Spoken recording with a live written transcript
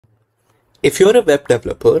If you're a web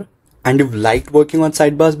developer and you've liked working on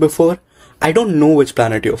sidebars before, I don't know which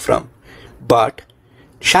planet you're from, but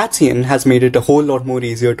ShadCN has made it a whole lot more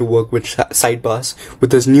easier to work with sidebars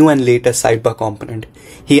with his new and latest sidebar component.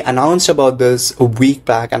 He announced about this a week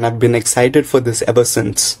back and I've been excited for this ever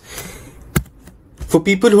since. For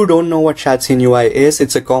people who don't know what ShadCN UI is,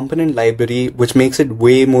 it's a component library which makes it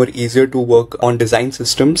way more easier to work on design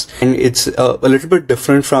systems, and it's a little bit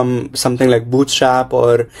different from something like Bootstrap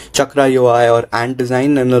or Chakra UI or Ant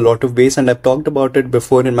Design in a lot of ways, and I've talked about it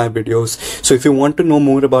before in my videos. So if you want to know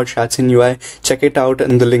more about ShadCN UI, check it out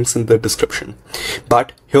in the links in the description.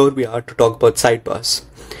 But here we are to talk about sidebars.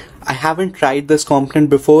 I haven't tried this component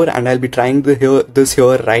before and I'll be trying this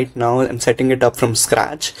here right now and setting it up from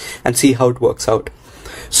scratch and see how it works out.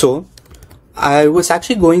 So I was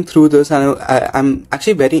actually going through this and I'm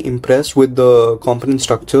actually very impressed with the component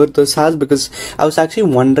structure this has, because I was actually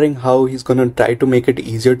wondering how he's going to try to make it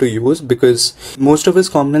easier to use, because most of his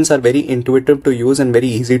components are very intuitive to use and very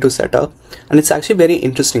easy to set up. And it's actually very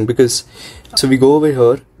interesting because, so we go over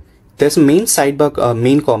here, there's a main sidebar,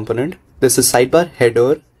 main component, there's a sidebar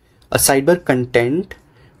header, a sidebar content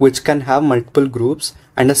which can have multiple groups,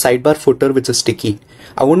 and a sidebar footer which is sticky.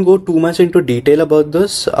 I won't go too much into detail about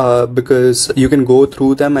this because you can go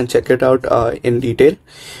through them and check it out in detail,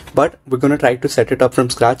 but we're going to try to set it up from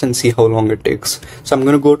scratch and see how long it takes. So I'm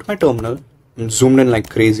going to go to my terminal. I'm zoomed in like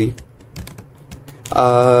crazy.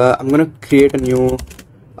 I'm going to create a new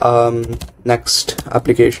next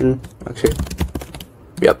application. Actually,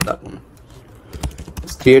 yep, that one.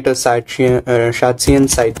 Let's create a ShadCN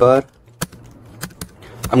sidebar.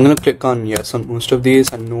 I'm going to click on yes on most of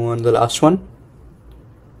these and no on the last one.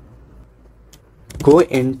 Go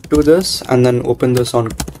into this and then open this on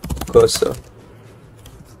cursor.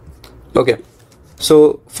 Okay,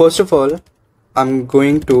 so first of all, I'm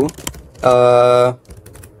going to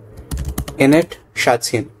init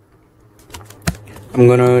ShadCN. I'm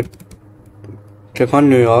going to click on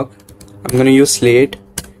New York. I'm going to use Slate,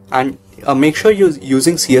 and make sure you're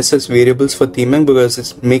using CSS variables for theming, because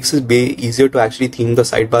it makes it way easier to actually theme the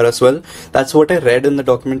sidebar as well. That's what I read in the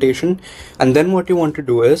documentation. And then what you want to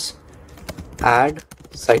do is add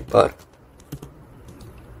sidebar.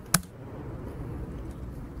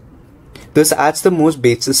 This adds the most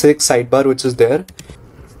basic sidebar which is there.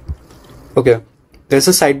 Okay, there's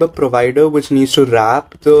a sidebar provider which needs to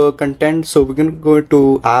wrap the content. So we're going to go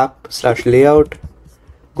to app/layout,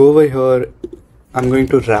 go over here. I'm going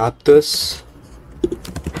to wrap this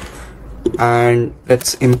and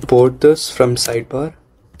let's import this from sidebar.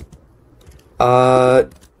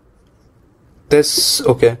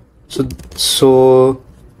 Okay, so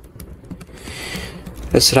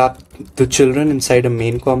let's wrap the children inside a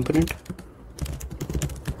main component,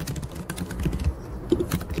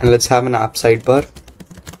 and let's have an app sidebar,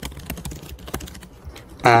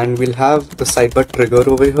 and we'll have the sidebar trigger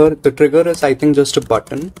over here. The trigger is, I think, just a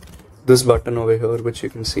button. This button over here, which you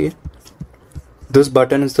can see, this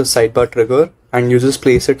button is the sidebar trigger, and you just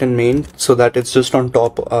place it in main so that it's just on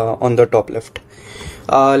top, on the top left.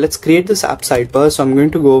 Let's create this app sidebar. So I'm going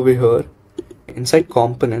to go over here inside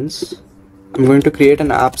components. I'm going to create an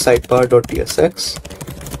app sidebar.tsx,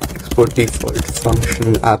 export default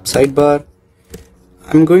function app sidebar.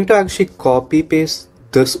 I'm going to actually copy paste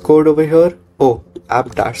this code over here. Oh,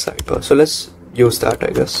 app-sidebar. So let's use that, I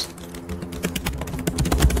guess,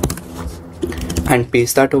 and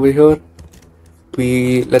paste that over here.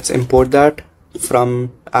 Let's import that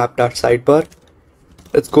from app.sidebar.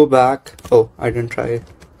 Let's go back. Oh, I didn't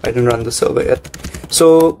run the server yet.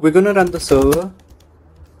 So we're gonna run the server.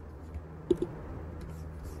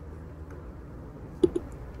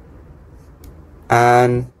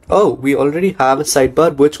 And oh, we already have a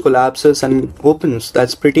sidebar which collapses and opens.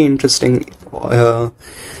 That's pretty interesting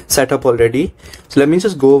setup already. So let me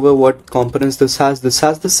just go over what components this has. This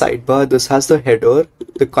has the sidebar, this has the header,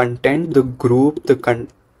 the content, the group,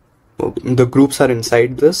 the groups are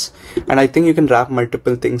inside this, and I think you can wrap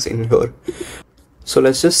multiple things in here. So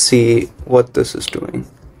let's just see what this is doing.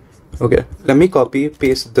 Okay, let me copy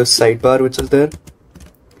paste this sidebar which is there.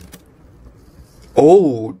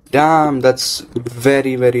 Oh damn, that's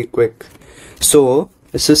very quick. So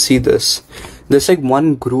let's just see this. There's like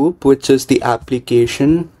one group which is the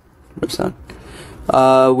application. What's that?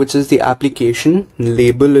 Which is the application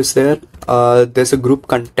label is there. There's a group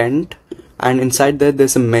content, and inside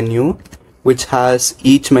there's a menu which has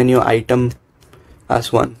each menu item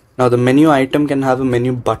as one. Now the menu item can have a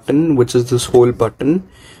menu button, which is this whole button,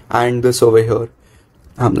 and this over here.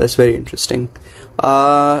 That's very interesting.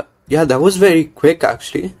 Yeah, that was very quick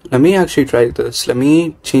actually. Let me actually try this. Let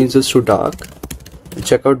me change this to dark.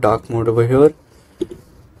 Check out dark mode over here.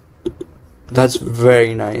 That's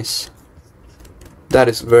very nice. That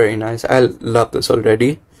is very nice. I love this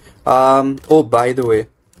already. Oh, by the way,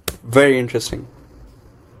 very interesting.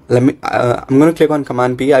 Let me. I'm gonna click on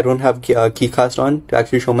Command P. I don't have keycast on to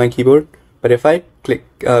actually show my keyboard. But if I click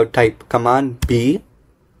type Command B,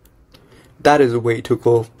 that is way too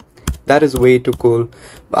cool. That is way too cool.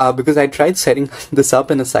 Because I tried setting this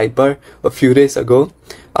up in a sidebar a few days ago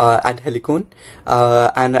at Helicon,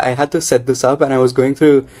 and I had to set this up, and I was going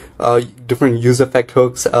through different use effect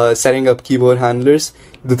hooks, setting up keyboard handlers.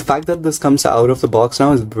 The fact that this comes out of the box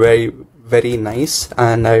now is very nice,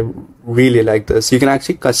 and I really like this. You can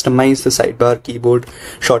actually customize the sidebar keyboard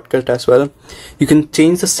shortcut as well. You can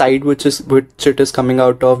change the side which it is coming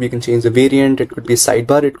out of. You can change the variant. It could be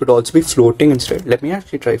sidebar. It could also be floating instead. Let me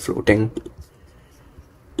actually try floating.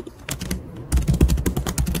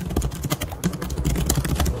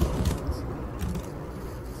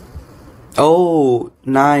 Oh,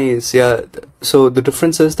 nice. Yeah. So the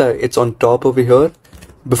difference is that it's on top over here.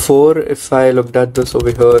 Before, if I looked at this over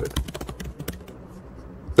here,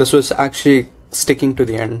 this was actually sticking to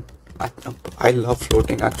the end. I love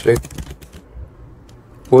floating actually.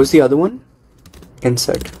 What was the other one?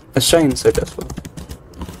 Inset. Let's try inset as well.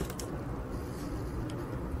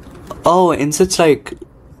 Oh, inset's like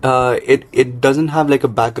it doesn't have like a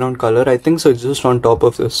background color. I think so. It's just on top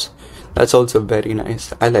of this. That's also very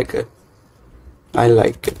nice. I like it. I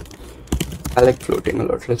like it. I like floating a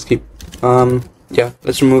lot. Let's keep. Yeah.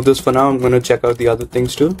 Let's remove this for now. I'm gonna check out the other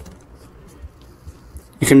things too.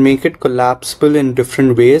 You can make it collapsible in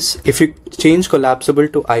different ways. If you change collapsible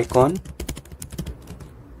to icon,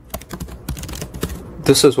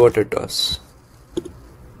 this is what it does.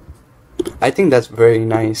 I think that's very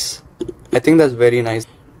nice. I think that's very nice.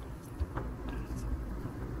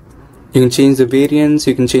 You can change the variance,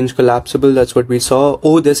 you can change collapsible, that's what we saw.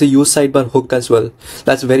 Oh, there's a use sidebar hook as well.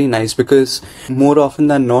 That's very nice because more often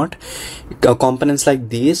than not, components like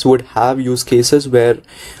these would have use cases where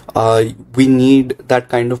we need that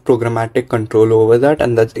kind of programmatic control over that,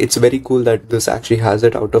 and that it's very cool that this actually has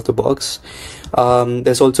it out of the box.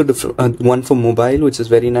 There's also one for mobile, which is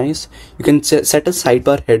very nice. You can set a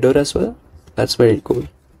sidebar header as well. That's very cool.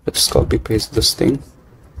 Let's copy paste this thing.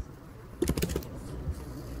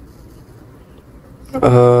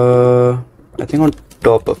 I think on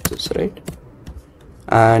top of this, right?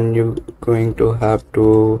 And you're going to have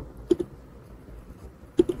to,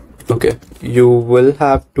 okay, you will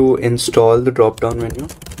have to install the drop-down menu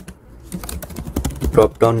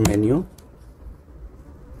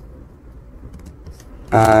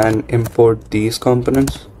and import these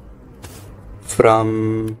components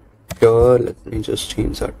from here. Let me just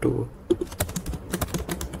change that to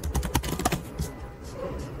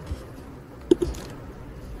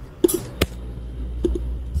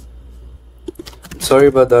sorry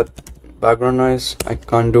about that background noise. I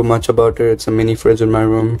can't do much about it. It's a mini fridge in my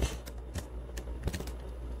room.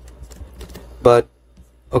 But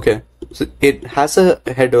okay, so it has a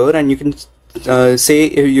header, and you can say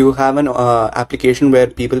if you have an application where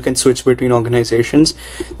people can switch between organizations.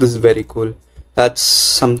 This is very cool. That's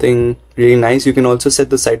something really nice. You can also set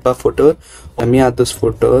the sidebar footer. Let me add this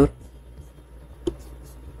footer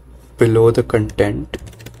below the content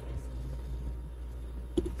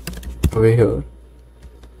over here.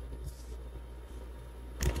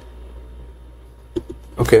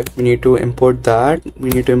 Okay, we need to import that. We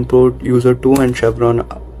need to import user2 and chevron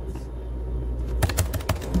up.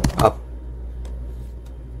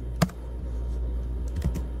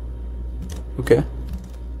 Okay.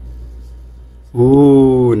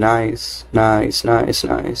 Ooh, nice. Let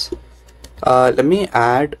me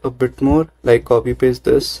add a bit more, like copy paste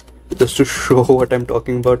this just to show what I'm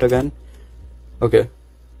talking about again. Okay,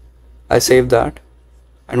 I saved that,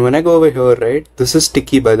 and when I go over here, right, this is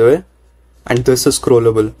sticky by the way, and this is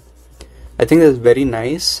scrollable. I think that's very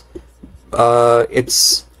nice.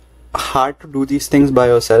 It's hard to do these things by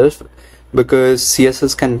yourself because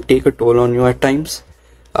CSS can take a toll on you at times.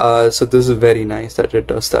 So this is very nice that it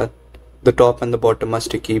does that. The top and the bottom are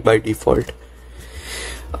sticky by default.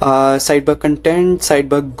 Sidebar content,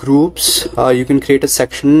 sidebar groups. You can create a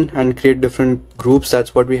section and create different groups.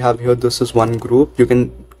 That's what we have here. This is one group. You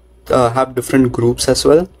can have different groups as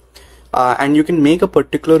well. And you can make a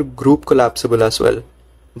particular group collapsible as well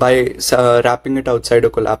by wrapping it outside a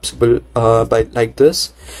collapsible by like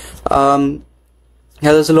this.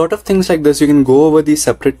 Yeah, there's a lot of things like this. You can go over these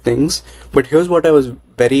separate things, but here's what I was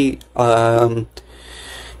very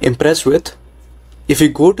impressed with. If you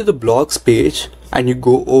go to the blogs page and you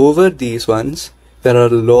go over these ones, there are a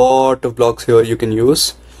lot of blogs here you can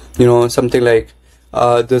use. You know, something like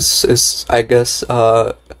this is, I guess,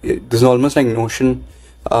 this is almost like Notion.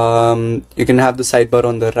 You can have the sidebar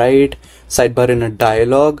on the right, sidebar in a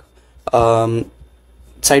dialogue,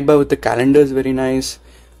 sidebar with the calendar is very nice.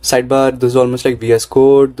 Sidebar, this is almost like VS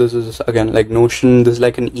Code. This is again like Notion. This is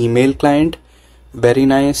like an email client, very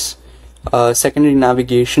nice. Secondary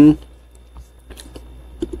navigation.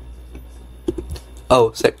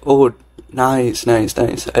 Oh, nice.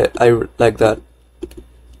 I like that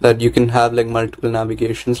you can have like multiple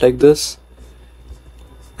navigations like this.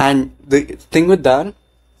 And the thing with that,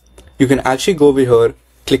 you can actually go over here,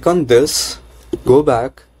 click on this, go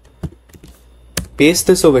back, paste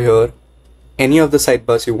this over here, any of the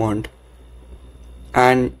sidebars you want,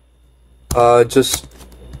 and just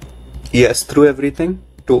yes through everything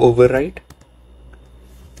to overwrite,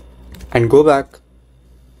 and go back.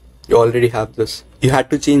 You already have this. You had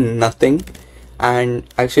to change nothing. And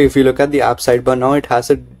actually, if you look at the app sidebar now, it has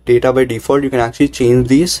a data by default. You can actually change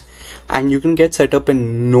these and you can get set up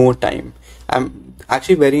in no time. I'm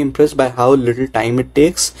actually very impressed by how little time it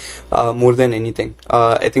takes, more than anything.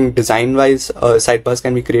 I think design wise, sidebars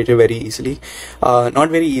can be created very easily. Not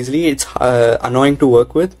very easily, it's annoying to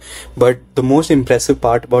work with, but the most impressive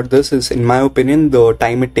part about this is, in my opinion, the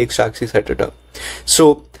time it takes to actually set it up.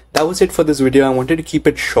 So that was it for this video. I wanted to keep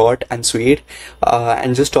it short and sweet,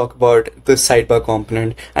 and just talk about this sidebar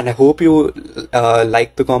component, and I hope you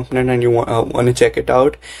like the component and you want to check it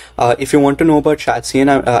out. If you want to know about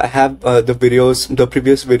ShadCN, I have the previous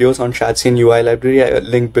videos on ShadCN UI library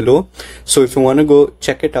linked below, so if you want to go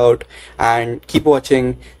check it out, and keep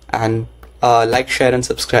watching, and like, share and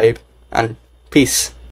subscribe, and peace.